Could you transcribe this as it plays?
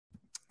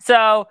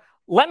So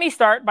let me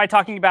start by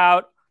talking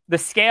about the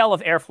scale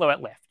of airflow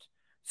at Lyft.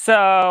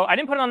 So I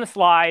didn't put it on the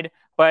slide,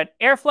 but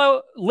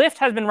Lyft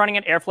has been running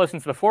at airflow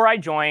since before I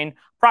joined,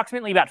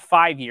 approximately about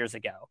 5 years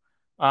ago.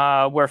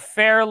 We're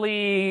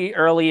fairly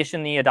early-ish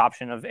in the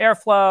adoption of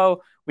airflow.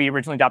 We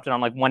originally adopted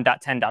on like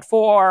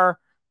 1.10.4.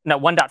 No,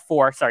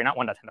 1.4, sorry, not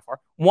 1.10.4,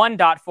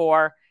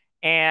 1.4.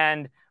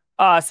 And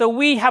so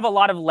we have a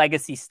lot of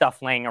legacy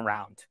stuff laying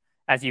around,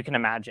 as you can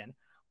imagine.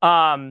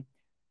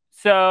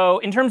 So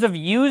in terms of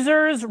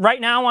users, right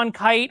now on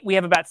Kyte, we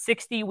have about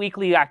 60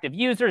 weekly active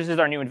users. This is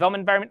our new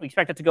development environment. We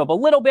expect it to go up a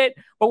little bit,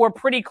 but we're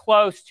pretty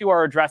close to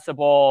our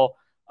addressable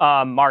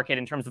market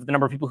in terms of the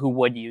number of people who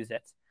would use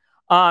it.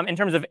 In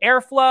terms of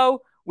airflow,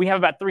 we have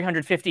about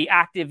 350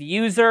 active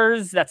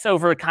users. That's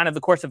over kind of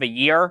the course of a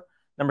year.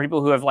 Number of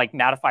people who have like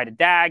notified a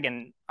DAG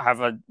and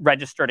have a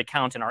registered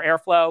account in our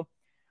airflow.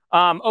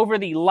 Over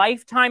the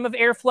lifetime of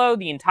airflow,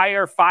 the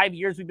entire 5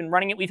 years we've been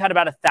running it, we've had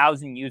about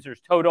 1,000 users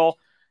total.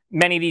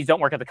 Many of these don't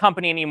work at the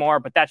company anymore,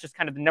 but that's just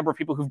kind of the number of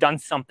people who've done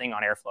something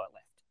on airflow at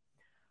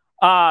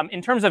Lyft.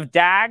 In terms of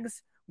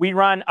DAGs, we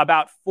run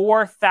about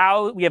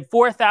 4,000. We have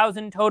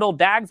 4,000 total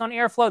DAGs on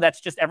airflow.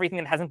 That's just everything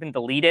that hasn't been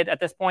deleted at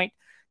this point.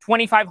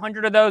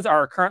 2,500 of those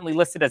are currently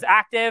listed as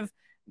active.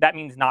 That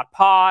means not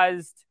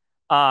paused.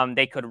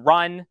 They could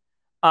run.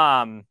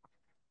 Some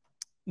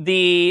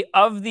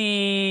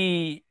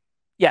DAGs,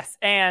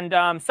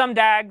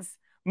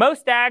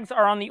 most DAGs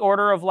are on the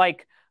order of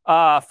like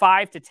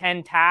 5 to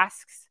 10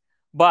 tasks,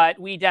 but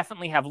we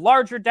definitely have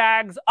larger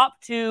DAGs up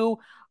to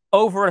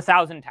over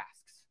 1,000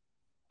 tasks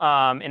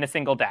in a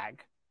single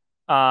DAG.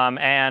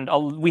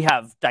 We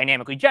have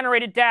dynamically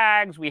generated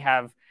DAGs. We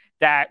have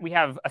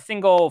a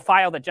single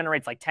file that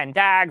generates like 10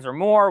 DAGs or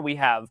more. We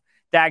have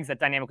DAGs that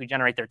dynamically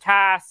generate their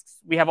tasks.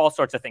 We have all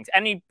sorts of things.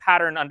 Any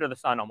pattern under the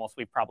sun almost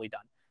we've probably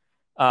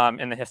done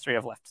in the history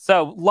of Lyft.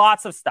 So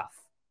lots of stuff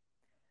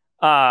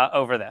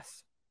over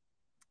this.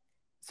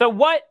 So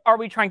what are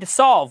we trying to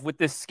solve with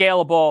this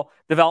scalable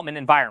development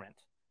environment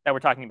that we're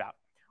talking about?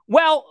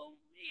 Well,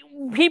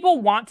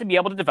 people want to be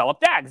able to develop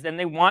DAGs, and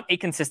they want a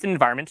consistent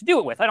environment to do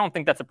it with. I don't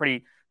think that's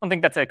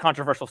a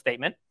controversial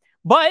statement.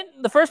 But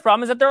the first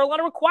problem is that there are a lot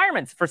of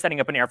requirements for setting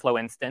up an Airflow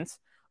instance,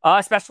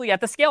 especially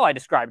at the scale I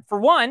described. For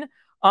one,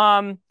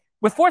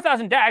 with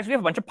 4,000 DAGs, we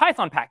have a bunch of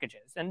Python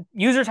packages, and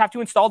users have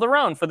to install their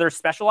own for their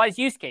specialized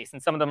use case.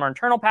 And some of them are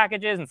internal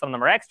packages, and some of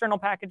them are external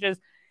packages,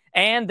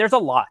 and there's a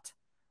lot.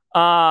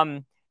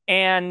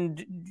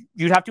 And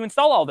you'd have to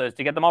install all those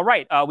to get them all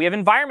right. We have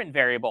environment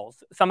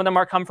variables. Some of them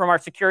come from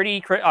our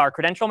our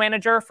credential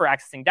manager for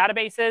accessing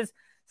databases.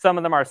 Some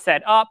of them are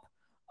set up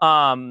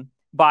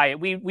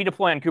we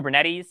deploy on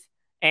Kubernetes,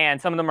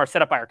 and some of them are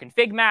set up by our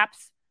config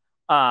maps.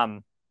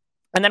 And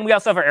then we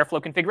also have our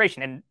Airflow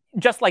configuration. And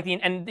just like the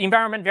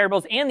environment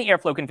variables and the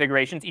Airflow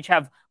configurations each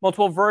have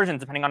multiple versions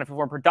depending on if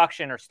we're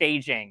production or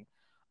staging.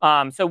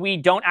 So we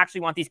don't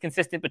actually want these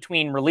consistent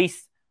between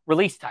release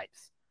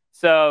types.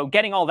 So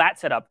getting all that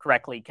set up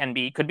correctly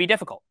could be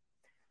difficult.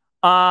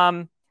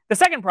 The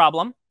second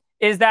problem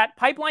is that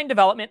pipeline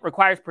development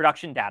requires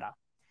production data.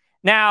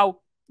 Now,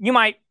 you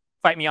might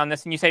fight me on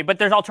this and you say, but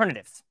there's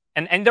alternatives.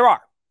 And there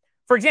are.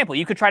 For example,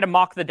 you could try to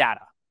mock the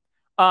data.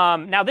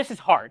 Now, this is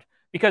hard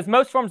because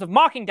most forms of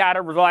mocking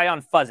data rely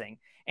on fuzzing.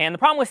 And the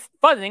problem with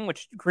fuzzing,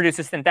 which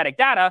produces synthetic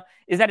data,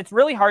 is that it's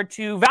really hard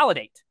to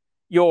validate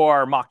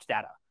your mocked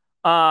data.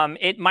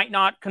 It might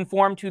not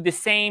conform to the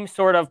same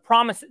sort of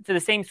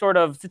same sort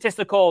of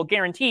statistical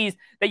guarantees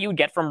that you would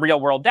get from real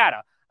world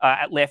data.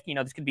 At Lyft,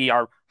 this could be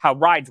how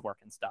rides work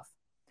and stuff.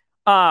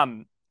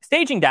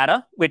 Staging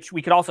data, which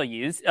we could also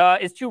use,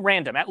 is too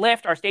random. At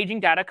Lyft, our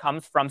staging data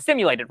comes from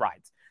simulated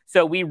rides.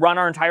 So we run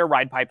our entire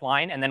ride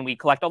pipeline, and then we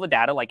collect all the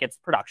data like it's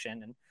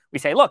production, and we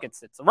say, look,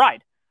 it's a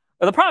ride.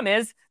 But the problem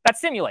is that's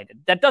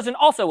simulated. That doesn't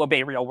also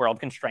obey real world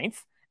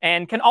constraints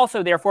and can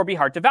also therefore be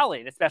hard to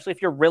validate, especially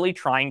if you're really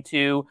trying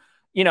to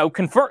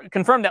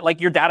confirm that like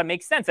your data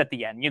makes sense at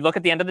the end. You look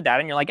at the end of the data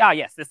and you're like,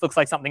 yes, this looks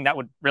like something that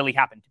would really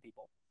happen to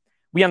people.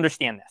 We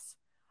understand this.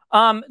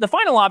 The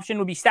final option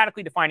would be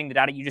statically defining the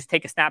data. You just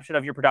take a snapshot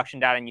of your production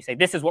data and you say,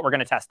 this is what we're going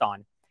to test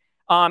on.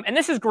 And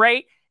this is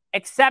great,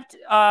 except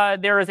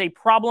there is a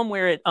problem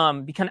where it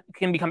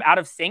can become out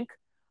of sync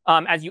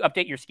as you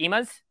update your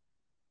schemas.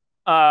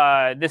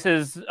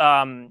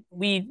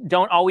 We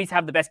don't always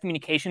have the best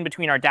communication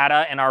between our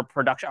data and our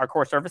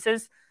core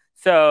services.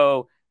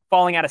 So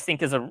falling out of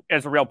sync is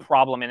a real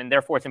problem, and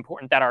therefore it's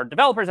important that our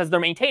developers, as they're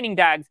maintaining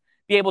DAGs,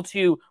 be able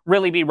to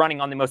really be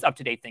running on the most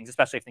up-to-date things,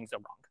 especially if things go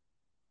wrong.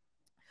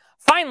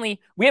 Finally,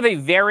 we have a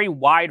very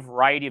wide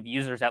variety of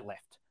users at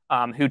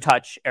Lyft who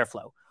touch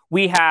Airflow.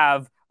 We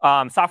have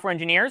software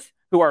engineers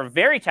who are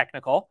very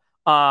technical,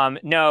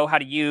 know how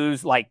to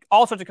use like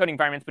all sorts of coding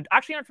environments, but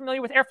actually aren't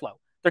familiar with Airflow.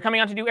 They're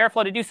coming on to do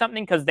Airflow to do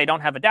something because they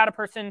don't have a data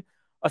person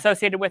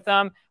associated with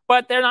them,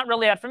 but they're not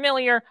really that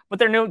familiar, but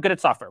they're good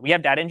at software. We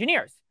have data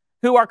engineers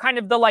who are kind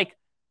of the like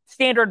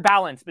standard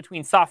balance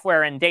between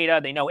software and data.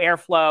 They know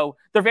Airflow.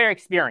 They're very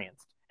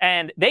experienced,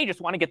 and they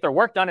just want to get their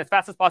work done as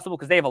fast as possible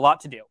because they have a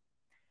lot to do.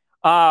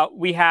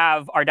 We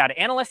have our data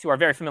analysts who are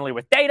very familiar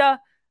with data.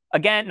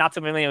 again, not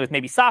so familiar with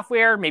maybe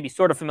software, maybe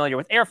sort of familiar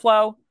with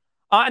Airflow.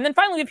 And then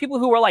finally, we have people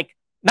who are like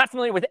not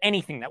familiar with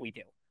anything that we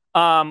do.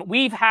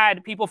 We've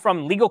had people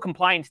from legal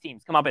compliance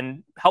teams come up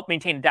and help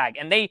maintain a DAG,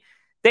 and they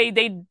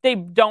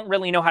don't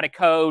really know how to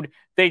code.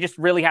 They just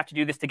really have to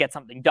do this to get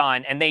something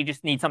done, and they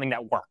just need something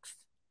that works.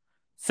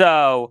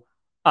 So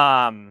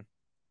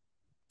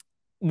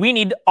we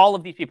need all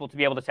of these people to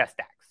be able to test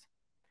DAGs.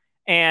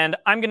 And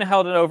I'm going to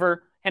hand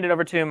it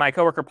over to my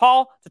coworker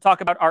Paul to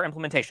talk about our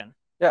implementation.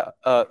 Yeah.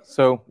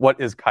 So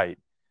what is Kyte?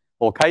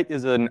 Well, Kyte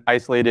is an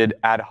isolated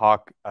ad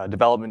hoc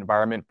development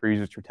environment for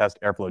users to test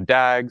Airflow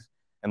DAGs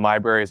and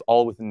libraries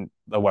all within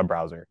the web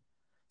browser.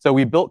 So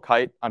we built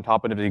Kyte on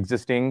top of an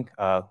existing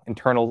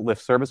internal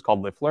Lyft service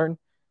called Lyft Learn,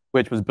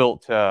 which was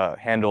built to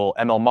handle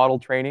ML model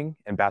training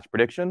and batch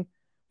prediction.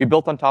 We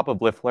built on top of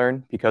Lyft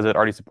Learn because it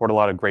already supported a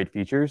lot of great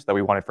features that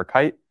we wanted for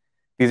Kyte.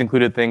 These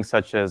included things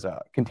such as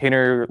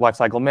container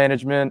lifecycle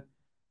management,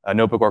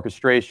 notebook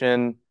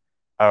orchestration,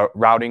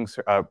 routing,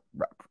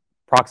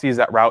 proxies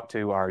that route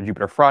to our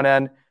Jupyter front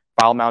end,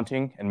 file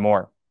mounting, and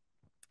more.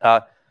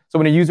 So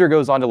when a user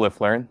goes on to Lyft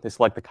Learn, they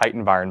select the Kyte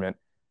environment,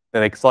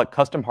 then they select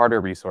custom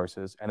hardware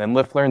resources, and then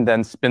Lyft Learn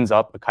then spins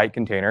up a Kyte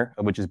container,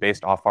 which is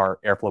based off our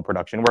Airflow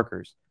production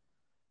workers.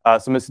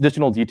 Some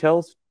additional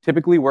details,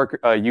 typically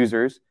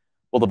users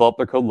will develop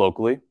their code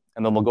locally,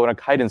 and then they'll go in a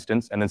Kyte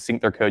instance and then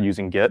sync their code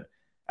using Git.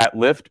 At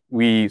Lyft,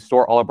 we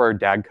store all of our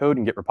DAG code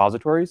in Git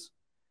repositories.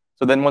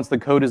 So then once the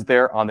code is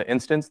there on the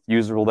instance, the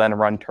user will then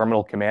run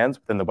terminal commands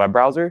within the web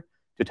browser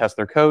to test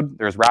their code.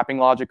 There's wrapping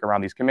logic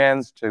around these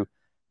commands.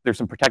 There's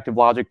some protective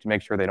logic to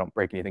make sure they don't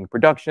break anything in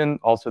production.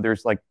 Also,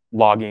 there's like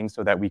logging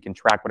so that we can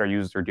track what our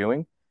users are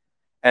doing.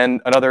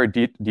 And another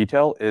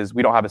detail is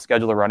we don't have a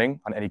scheduler running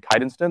on any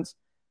Kyte instance,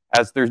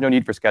 as there's no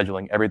need for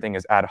scheduling. Everything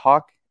is ad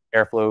hoc.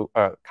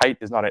 Kyte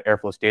is not an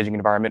Airflow staging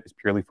environment. It's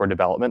purely for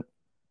development.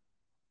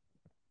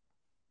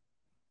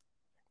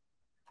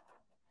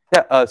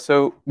 Yeah,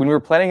 so when we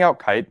were planning out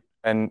Kyte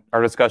and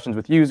our discussions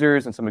with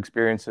users and some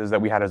experiences that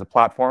we had as a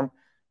platform,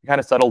 we kind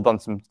of settled on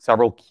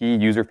several key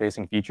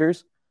user-facing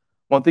features.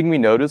 One thing we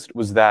noticed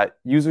was that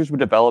users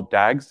would develop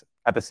DAGs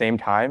at the same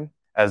time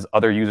as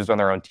other users on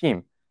their own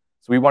team.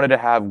 So we wanted to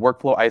have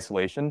workflow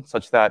isolation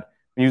such that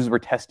when users were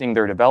testing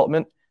their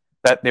development,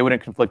 that they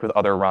wouldn't conflict with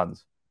other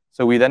runs.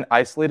 So we then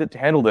isolated to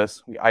handle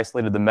this. We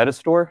isolated the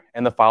metastore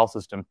and the file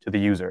system to the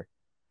user.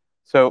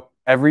 So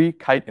every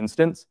Kyte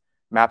instance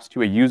maps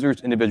to a user's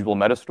individual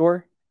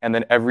metastore, and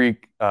then every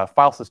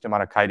file system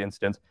on a Kyte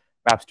instance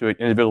maps to an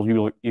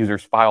individual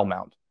user's file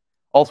mount.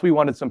 Also, we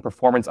wanted some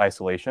performance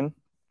isolation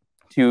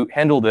to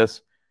handle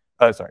this.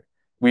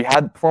 We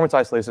had performance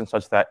isolation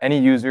such that any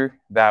user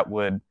that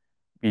would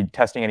be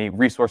testing any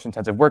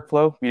resource-intensive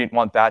workflow, we didn't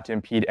want that to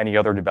impede any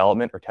other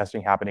development or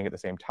testing happening at the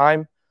same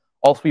time.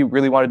 Also, we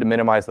really wanted to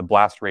minimize the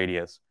blast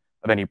radius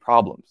of any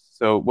problems.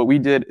 So what we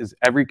did is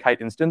every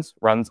Kyte instance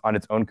runs on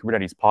its own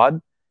Kubernetes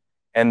pod,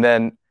 and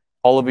then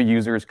all of a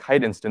user's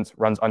Kyte instance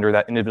runs under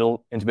that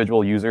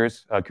individual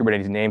user's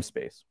Kubernetes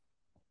namespace.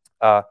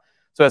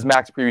 So as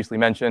Max previously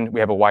mentioned, we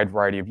have a wide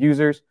variety of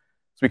users.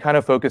 So we kind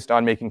of focused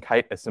on making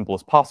Kyte as simple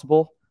as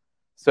possible.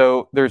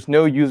 So there's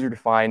no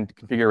user-defined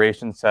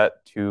configuration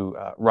set to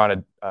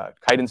run a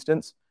Kyte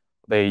instance.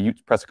 They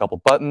press a couple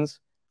buttons.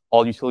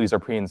 All utilities are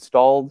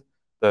pre-installed.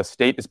 The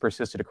state is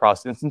persisted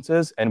across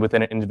instances and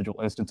within an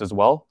individual instance as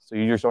well. So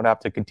users don't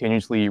have to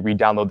continuously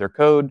re-download their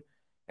code,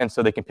 and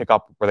so they can pick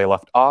up where they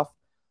left off.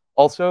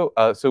 Also,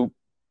 so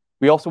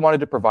we also wanted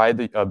to provide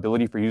the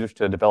ability for users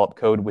to develop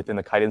code within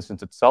the Kyte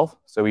instance itself.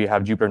 So we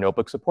have Jupyter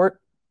Notebook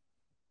support.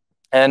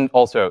 And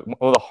also,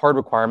 one of the hard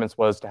requirements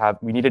was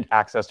we needed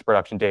access to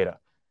production data.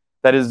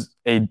 That is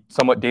a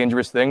somewhat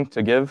dangerous thing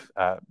to give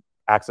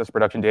access to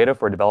production data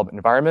for a development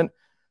environment.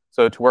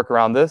 So to work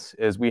around this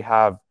is we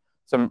have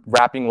some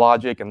wrapping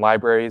logic and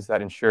libraries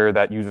that ensure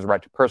that users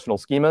write to personal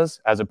schemas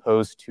as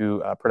opposed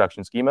to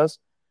production schemas.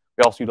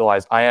 We also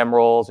utilize IAM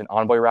roles and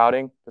Envoy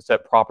routing to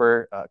set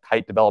proper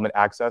Kyte development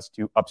access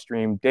to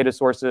upstream data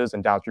sources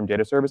and downstream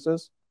data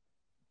services.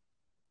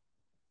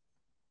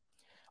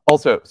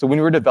 Also, so when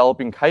we were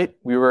developing Kyte,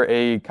 we were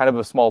a kind of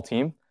a small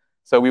team.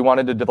 So we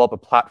wanted to develop a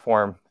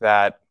platform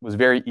that was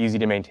very easy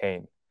to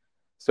maintain.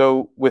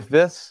 So with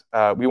this,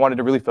 we wanted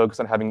to really focus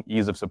on having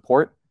ease of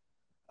support.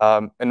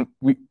 And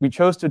we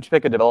chose to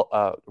pick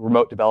a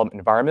remote development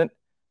environment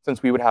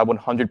since we would have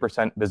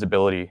 100%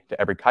 visibility to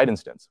every Kyte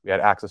instance. We had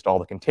access to all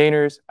the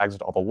containers, access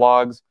to all the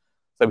logs, so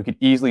that we could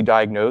easily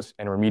diagnose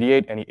and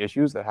remediate any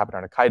issues that happen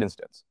on a Kyte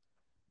instance.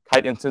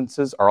 Kyte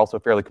instances are also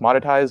fairly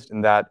commoditized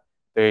in that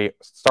they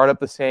start up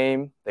the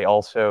same. They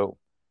also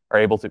are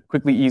able to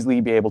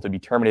easily be able to be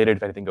terminated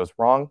if anything goes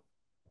wrong.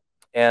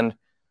 And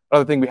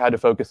another thing we had to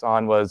focus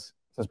on was,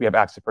 since we have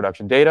access to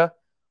production data,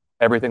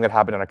 everything that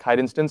happened on a Kyte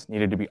instance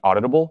needed to be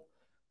auditable.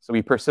 So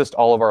we persist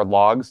all of our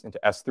logs into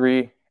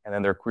S3, and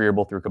then they're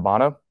queryable through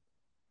Kibana.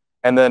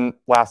 And then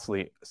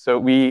lastly, so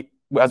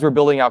as we're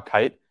building out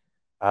Kyte,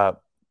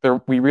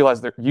 we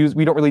realized that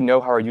we don't really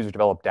know how our users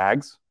develop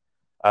DAGs.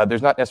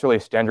 There's not necessarily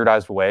a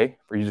standardized way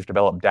for users to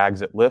develop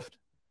DAGs at Lyft.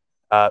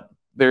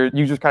 their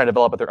users kind of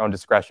develop at their own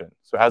discretion.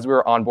 So as we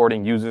were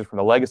onboarding users from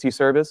the legacy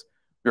service,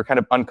 we were kind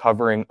of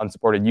uncovering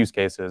unsupported use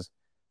cases.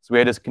 So we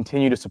had to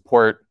continue to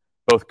support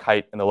both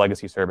Kyte and the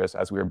legacy service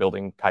as we were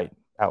building Kyte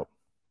out.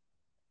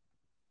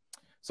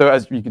 So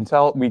as you can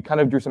tell, we kind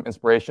of drew some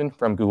inspiration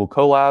from Google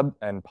Colab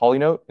and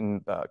Polynote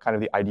and kind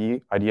of the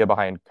idea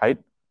behind Kyte.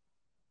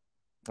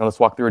 And let's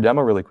walk through a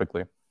demo really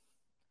quickly.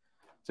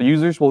 So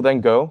users will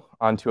then go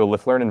onto a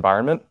Lyft Learn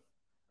environment,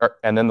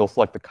 and then they'll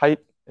select the Kyte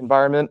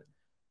environment,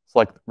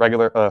 select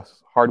regular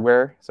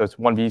hardware. So it's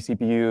 1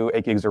 vCPU,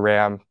 8 gigs of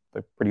RAM,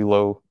 they're pretty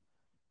low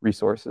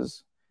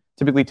resources.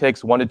 Typically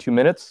takes 1 to 2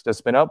 minutes to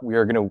spin up. We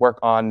are going to work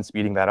on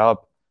speeding that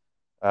up.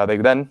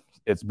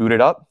 It's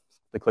booted up.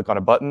 They click on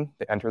a button,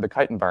 they enter the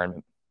Kyte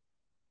environment.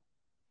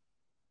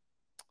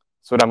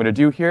 So what I'm going to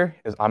do here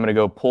is I'm going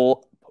to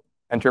go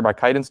enter my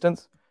Kyte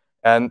instance.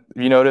 And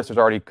you notice there's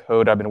already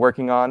code I've been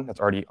working on that's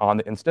already on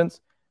the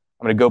instance.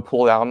 I'm going to go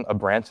pull down a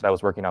branch that I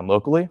was working on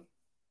locally.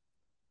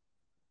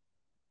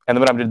 And then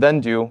what I'm going to then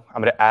do,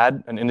 I'm going to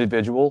add an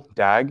individual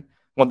DAG.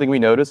 One thing we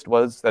noticed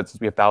was that since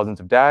we have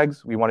thousands of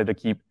DAGs, we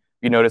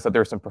noticed that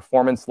there's some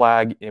performance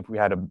lag if we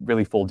had a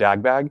really full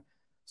DAG bag.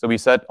 So we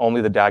set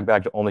only the DAG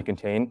bag to only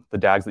contain the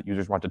DAGs that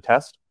users want to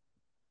test.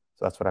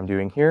 So that's what I'm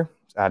doing here,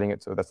 just adding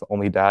it so that's the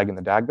only DAG in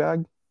the DAG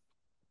bag.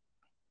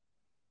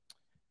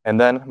 And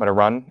then I'm going to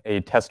run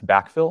a test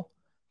backfill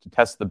to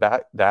test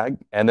the DAG.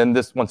 And then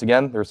this, once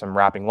again, there's some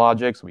wrapping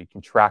logic, so we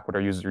can track what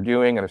our users are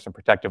doing, and there's some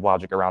protective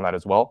logic around that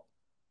as well.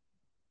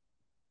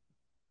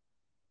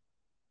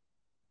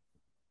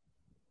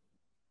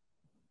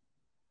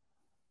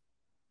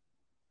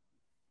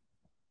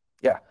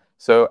 Yeah,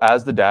 so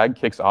as the DAG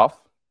kicks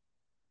off,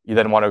 you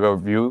then want to go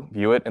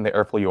view it in the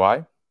Airflow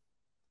UI.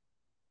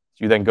 So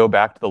you then go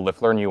back to the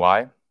Lyft Learn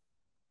UI,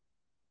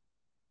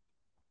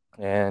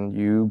 and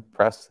you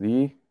press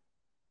the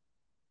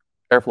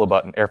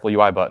Airflow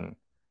UI button,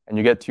 and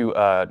you get to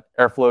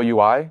Airflow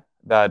UI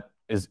that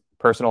is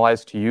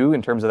personalized to you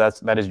in terms of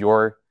that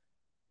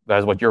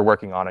is what you're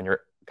working on your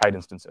Kyte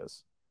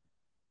instances.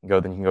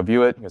 Then you can go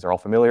view it. You guys are all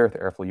familiar with the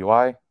Airflow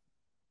UI,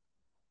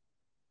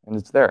 and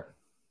it's there.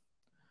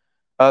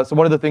 So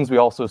one of the things we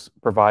also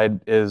provide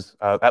is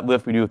at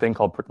Lyft we do a thing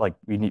called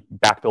we need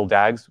backfill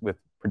DAGs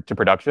to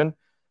production.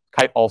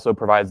 Kyte also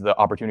provides the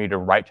opportunity to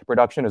write to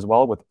production as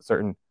well with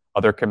certain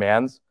other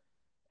commands,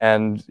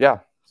 and yeah.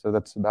 So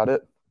that's about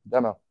it.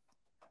 Demo.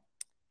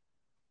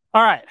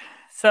 All right.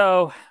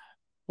 So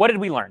what did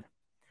we learn?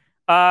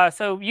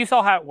 So you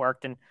saw how it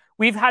worked. And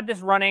we've had this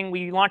running.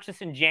 We launched this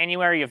in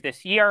January of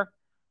this year.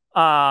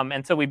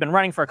 And so we've been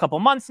running for a couple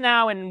months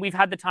now. And we've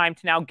had the time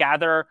to now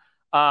gather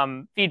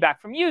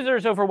feedback from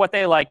users over what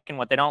they like and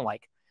what they don't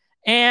like.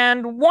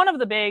 And one of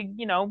the big,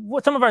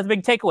 some of our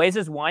big takeaways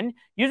is one,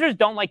 users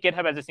don't like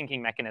GitHub as a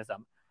syncing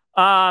mechanism.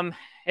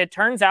 It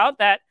turns out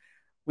that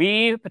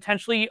we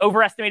potentially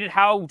overestimated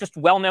how just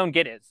well-known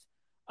Git is.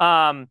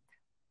 A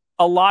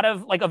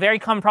very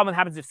common problem that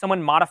happens if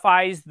someone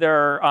modifies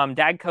their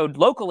DAG code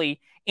locally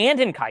and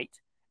in Kyte,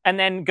 and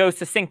then goes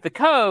to sync the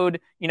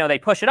code, they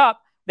push it up,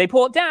 they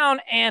pull it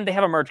down, and they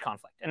have a merge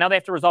conflict. And now they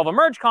have to resolve a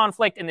merge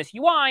conflict in this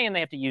UI, and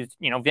they have to use,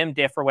 vim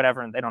diff or whatever,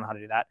 and they don't know how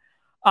to do that.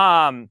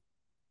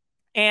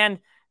 And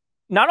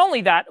not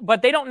only that,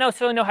 but they don't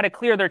necessarily know how to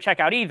clear their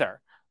checkout either.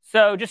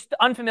 So just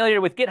unfamiliar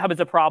with GitHub is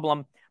a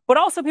problem. But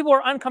also people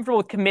are uncomfortable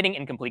with committing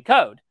incomplete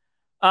code.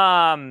 They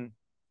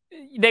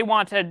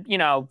want to, you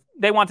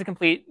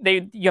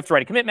have to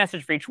write a commit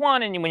message for each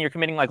one. And when you're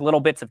committing like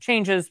little bits of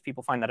changes,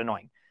 people find that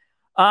annoying.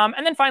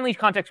 And then finally,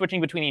 context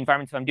switching between the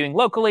environments if I'm doing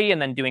locally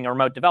and then doing a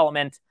remote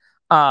development.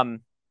 Then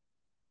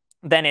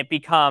it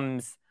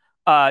becomes,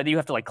 you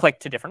have to click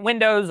to different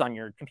windows on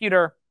your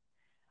computer.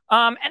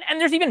 And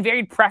there's even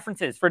varied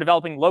preferences for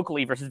developing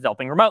locally versus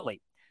developing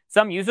remotely.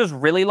 Some users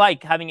really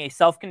like having a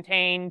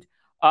self-contained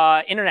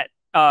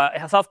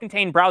a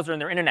self-contained browser in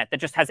their internet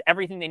that just has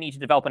everything they need to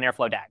develop an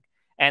Airflow DAG.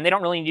 And they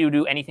don't really need to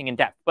do anything in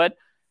depth. But,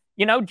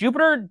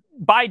 Jupyter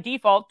by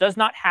default does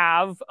not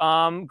have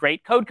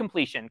great code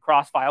completion,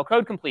 cross-file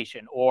code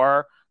completion,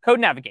 or code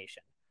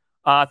navigation.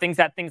 Things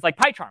like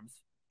PyCharms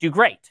do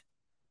great.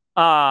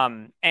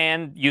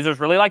 And users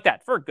really like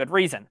that for good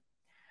reason.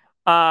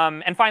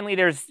 And finally,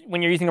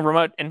 when you're using a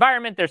remote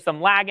environment, there's some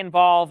lag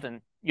involved,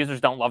 and users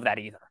don't love that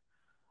either.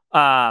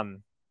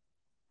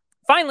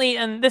 Finally,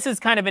 and this is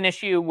kind of an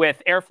issue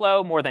with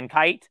Airflow more than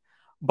Kyte,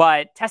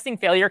 but testing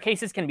failure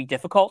cases can be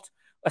difficult,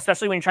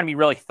 especially when you're trying to be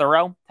really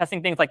thorough.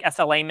 Testing things like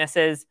SLA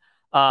misses,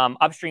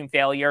 upstream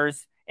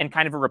failures in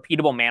kind of a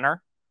repeatable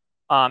manner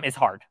is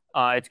hard.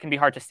 It can be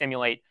hard to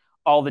simulate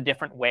all the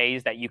different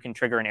ways that you can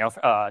trigger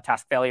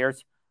task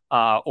failures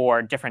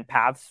or different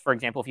paths. For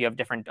example, if you have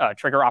different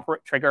trigger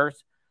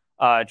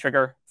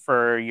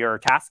for your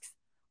tasks,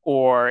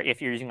 or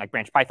if you're using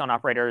branch Python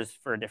operators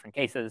for different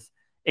cases,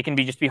 it can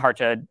just be hard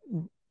to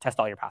test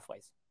all your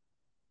pathways.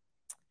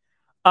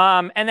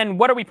 And then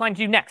what are we planning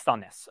to do next on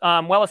this?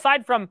 Well,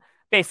 aside from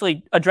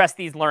basically address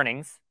these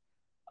learnings,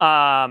 do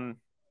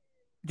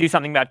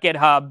something about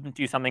GitHub,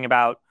 do something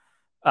about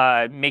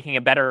making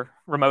a better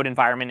remote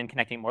environment and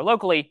connecting more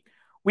locally,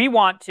 we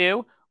want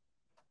to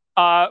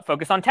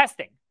focus on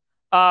testing.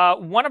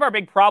 One of our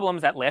big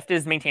problems at Lyft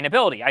is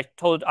maintainability. I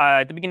told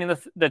at the beginning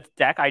of the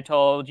deck, I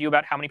told you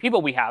about how many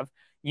people we have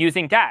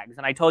using DAGs,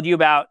 and I told you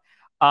about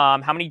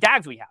how many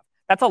DAGs we have.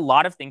 That's a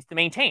lot of things to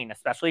maintain,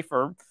 especially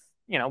for,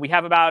 we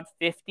have about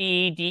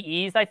 50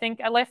 DEs, I think,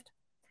 at Lyft,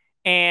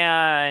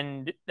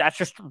 and that's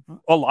just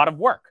a lot of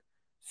work.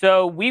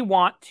 So we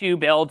want to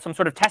build some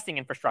sort of testing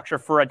infrastructure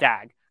for a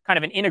DAG, kind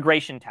of an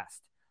integration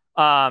test,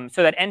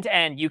 so that end to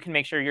end you can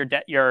make sure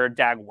your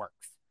DAG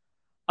works.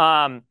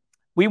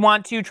 We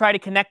want to try to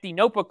connect the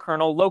notebook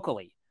kernel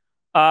locally.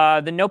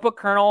 The notebook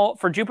kernel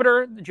for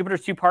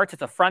Jupyter's two parts.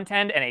 It's a front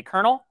end and a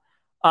kernel.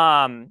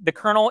 The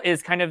kernel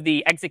is kind of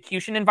the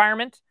execution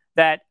environment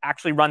that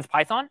actually runs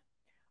Python.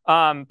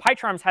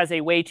 PyCharms has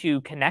a way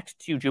to connect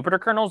to Jupyter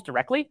kernels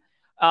directly.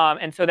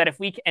 And so that if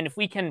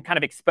we can kind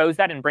of expose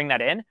that and bring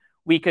that in,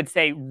 we could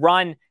say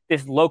run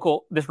this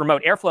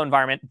remote Airflow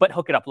environment, but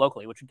hook it up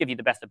locally, which would give you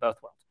the best of both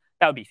worlds.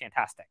 That would be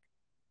fantastic.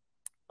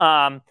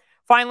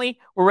 Finally,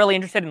 we're really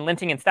interested in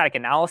linting and static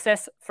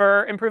analysis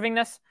for improving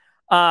this.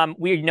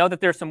 We know that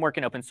there's some work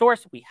in open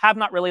source. We have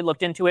not really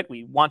looked into it.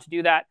 We want to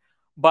do that,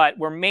 but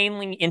we're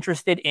mainly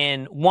interested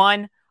in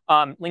one,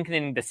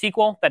 linking the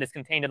SQL that is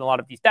contained in a lot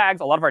of these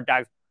DAGs. A lot of our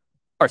DAGs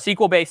are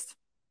SQL-based,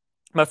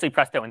 mostly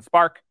Presto and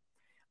Spark.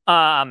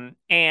 And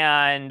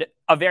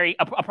a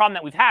problem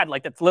that we've had,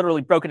 like that's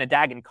literally broken a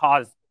DAG and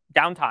caused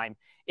downtime,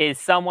 is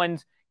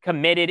someone's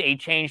committed a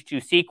change to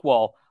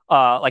SQL,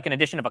 like an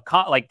addition of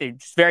like they're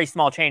just very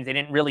small change. They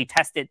didn't really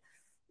test it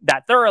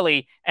that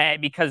thoroughly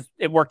because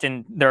it worked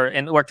in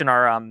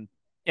our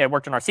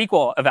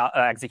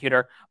SQL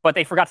executor, but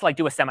they forgot to like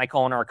do a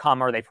semicolon or a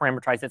comma, or they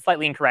parameterized it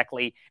slightly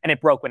incorrectly, and it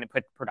broke when it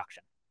put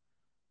production.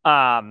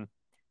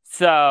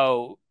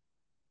 So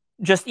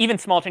just even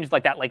small changes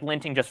like that, like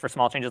linting just for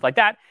small changes like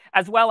that,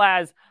 as well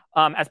as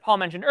Paul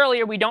mentioned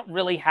earlier, we don't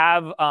really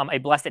have a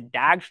blessed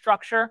DAG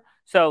structure.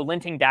 So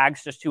linting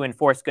DAGs just to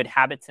enforce good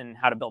habits and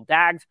how to build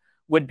DAGs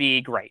would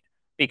be great,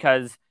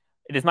 because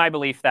it is my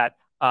belief that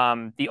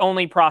the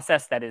only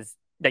process that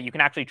you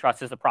can actually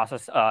trust is the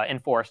process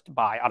enforced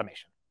by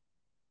automation.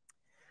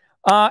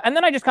 And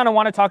then I just kind of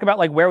want to talk about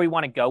like where we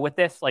want to go with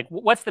this. Like,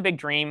 what's the big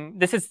dream?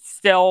 This is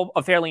still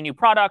a fairly new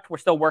product. We're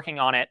still working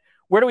on it.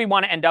 Where do we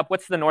want to end up?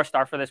 What's the North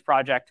Star for this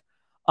project?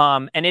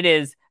 And it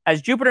is,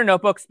 as Jupyter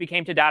Notebooks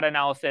became to data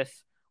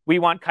analysis, we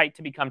want Kyte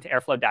to become to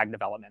Airflow DAG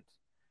development.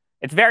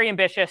 It's very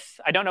ambitious.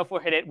 I don't know if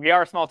we'll hit it. We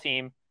are a small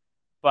team,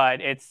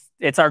 but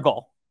it's our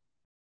goal.